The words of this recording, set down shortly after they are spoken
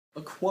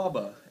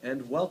Aquaba,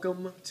 and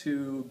welcome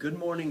to Good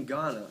Morning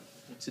Ghana.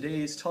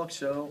 Today's talk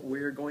show,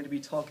 we're going to be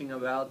talking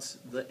about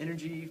the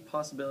energy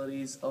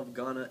possibilities of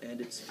Ghana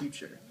and its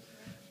future.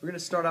 We're going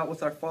to start out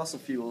with our fossil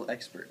fuel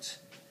expert.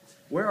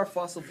 Where are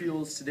fossil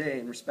fuels today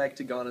in respect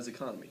to Ghana's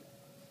economy?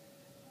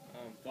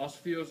 Fossil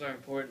fuels are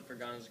important for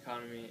Ghana's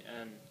economy,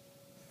 and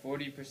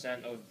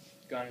 40% of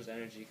Ghana's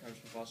energy comes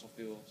from fossil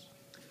fuels.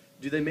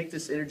 Do they make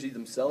this energy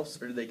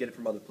themselves, or do they get it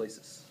from other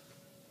places?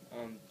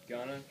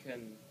 Ghana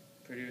can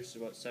produce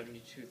about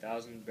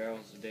 72,000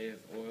 barrels a day of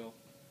oil,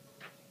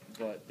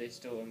 but they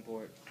still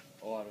import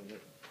a lot of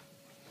it.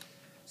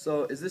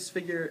 So is this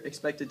figure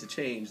expected to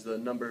change, the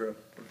number of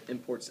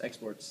imports,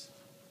 exports?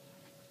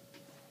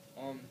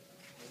 We're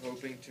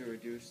hoping to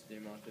reduce the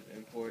amount of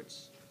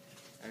imports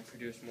and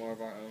produce more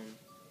of our own.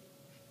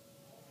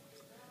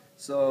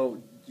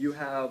 So you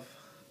have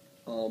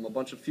a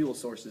bunch of fuel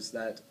sources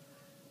that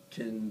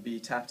can be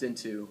tapped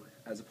into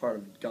as a part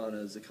of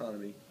Ghana's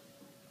economy.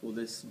 Will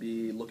this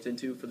be looked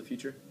into for the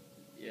future?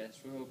 Yes,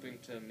 we're hoping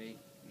to make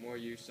more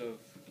use of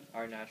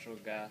our natural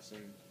gas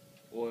and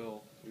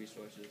oil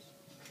resources.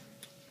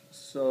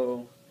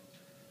 So,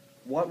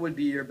 what would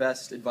be your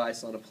best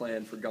advice on a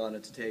plan for Ghana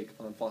to take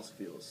on fossil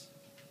fuels?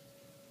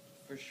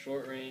 For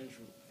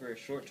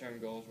short-term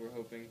goals, we're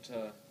hoping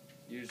to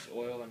use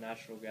oil and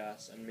natural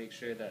gas and make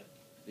sure that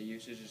the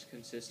usage is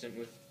consistent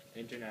with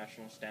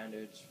international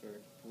standards for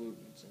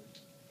pollutants and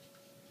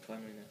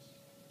cleanliness.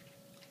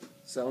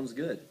 Sounds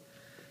good.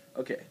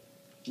 Okay,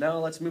 now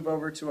let's move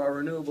over to our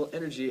renewable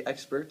energy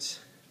expert,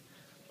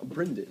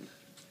 Brendan.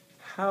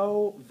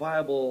 How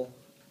viable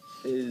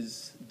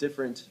is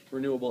different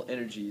renewable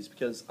energies?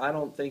 Because I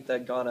don't think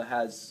that Ghana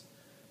has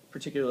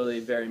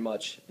particularly very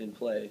much in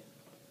play,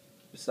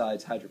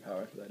 besides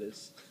hydropower, that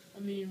is.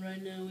 I mean,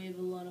 right now we have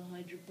a lot of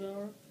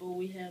hydropower, but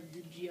we have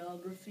the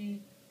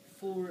geography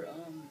for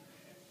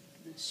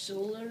the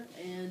solar,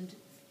 and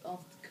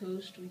off the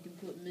coast we can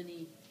put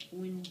many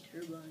wind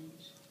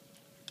turbines.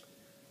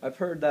 I've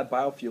heard that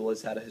biofuel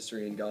has had a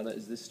history in Ghana.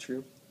 Is this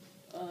true?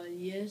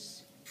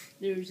 Yes,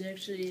 there's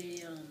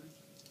actually a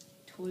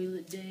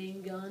toilet day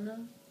in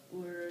Ghana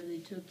where they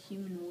took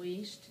human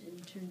waste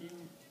and turned it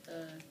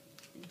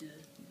into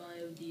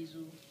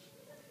biodiesel.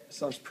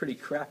 Sounds pretty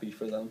crappy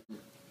for them.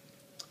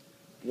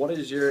 What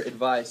is your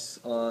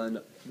advice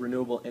on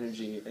renewable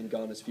energy in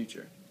Ghana's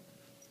future?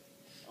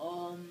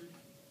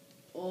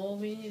 All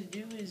we need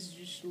to do is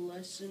just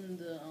lessen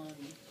the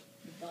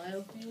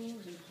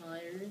biofuels and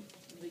higher it.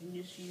 We can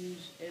just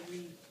use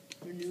every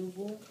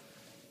renewable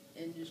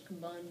and just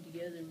combine them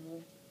together, and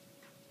we'll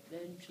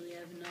eventually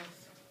have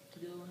enough to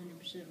go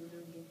 100%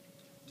 renewable.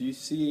 Do you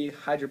see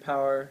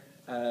hydropower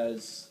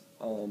as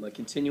a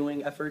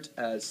continuing effort,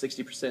 as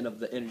 60% of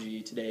the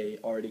energy today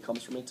already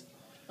comes from it?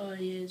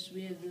 Yes,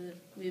 we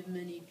have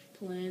many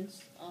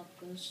plants,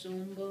 Aqua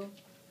Somba,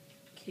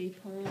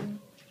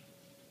 Capon,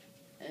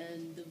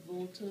 and the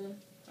Volta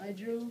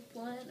hydro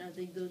plant. I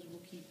think those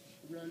will keep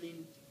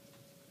running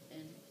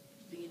and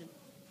being a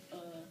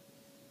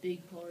big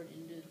part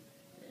into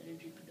the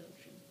energy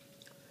production.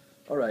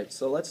 Alright,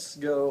 so let's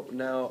go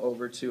now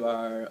over to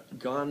our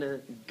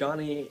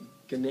Ghanaian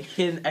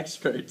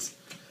experts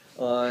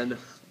on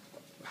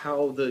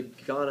how the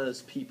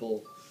Ghana's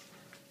people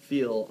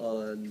feel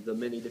on the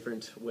many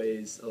different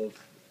ways of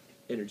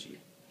energy.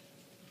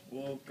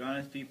 Well,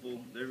 Ghana's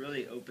people, they're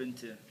really open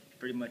to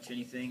pretty much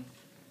anything,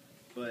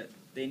 but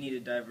they need a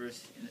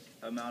diverse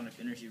amount of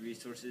energy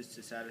resources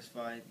to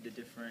satisfy the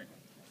different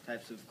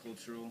types of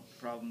cultural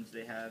problems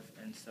they have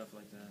and stuff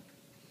like that.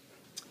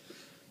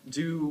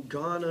 Do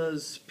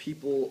Ghana's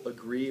people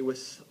agree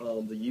with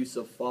the use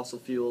of fossil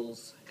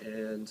fuels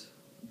and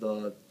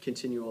the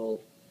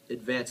continual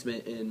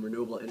advancement in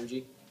renewable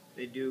energy?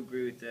 They do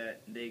agree with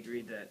that. They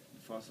agree that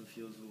fossil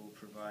fuels will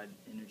provide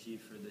energy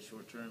for the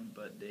short term,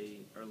 but they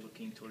are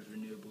looking towards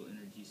renewable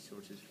energy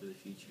sources for the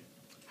future.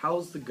 How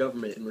is the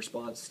government in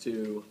response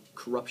to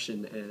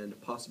corruption and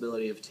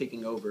possibility of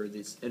taking over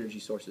these energy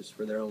sources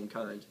for their own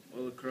kind?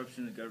 Well, the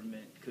corruption of the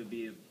government could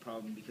be a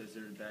problem because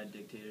they're bad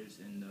dictators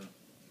and the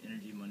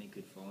energy money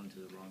could fall into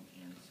the wrong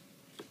hands.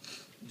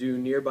 Do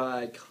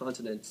nearby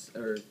continents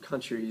or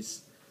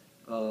countries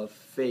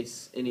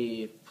face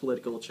any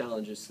political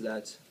challenges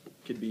that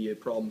could be a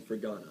problem for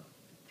Ghana?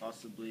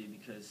 Possibly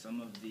because some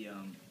of the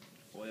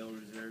oil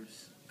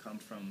reserves come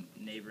from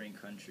neighboring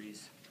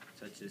countries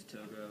such as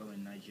Togo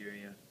and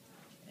Nigeria,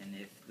 and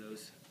if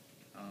those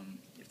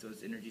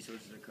energy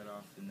sources are cut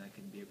off, then that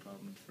could be a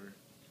problem for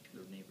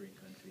those neighboring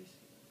countries.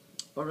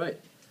 All right.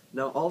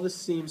 Now, all this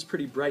seems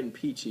pretty bright and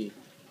peachy,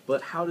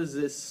 but how does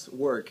this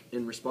work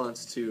in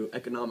response to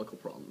economical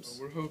problems?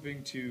 We're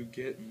hoping to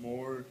get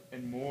more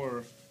and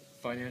more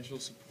financial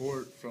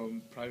support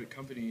from private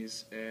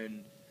companies,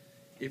 and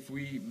if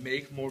we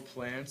make more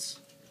plants,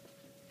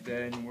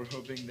 then we're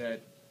hoping that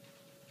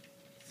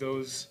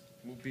those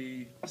will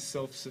be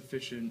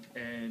self-sufficient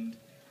and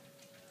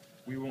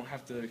we won't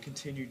have to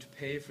continue to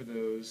pay for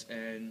those,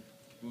 and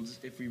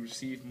if we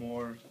receive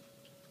more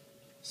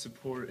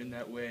support in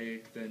that way,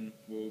 then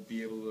we'll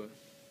be able to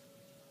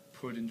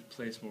put into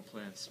place more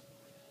plants.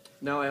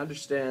 Now, I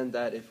understand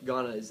that if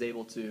Ghana is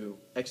able to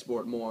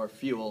export more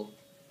fuel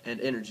and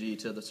energy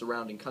to the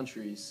surrounding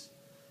countries,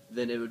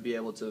 then it would be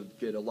able to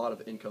get a lot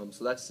of income.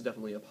 So that's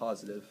definitely a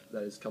positive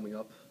that is coming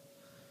up.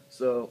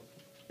 So,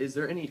 is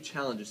there any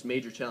challenges,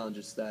 major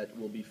challenges, that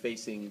will be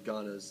facing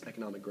Ghana's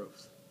economic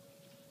growth?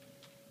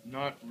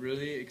 Not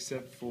really,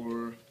 except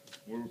for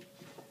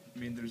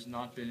there's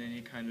not been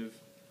any kind of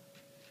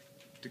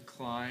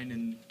decline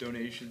in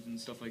donations and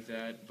stuff like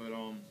that. But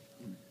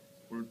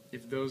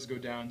if those go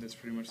down, that's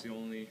pretty much the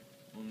only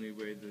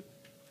way that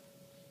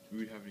we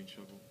would have any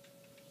trouble.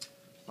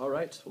 All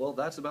right, well,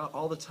 that's about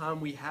all the time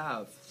we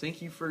have.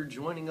 Thank you for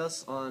joining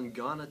us on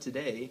Ghana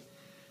Today,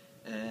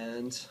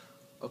 and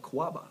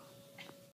Akwaba.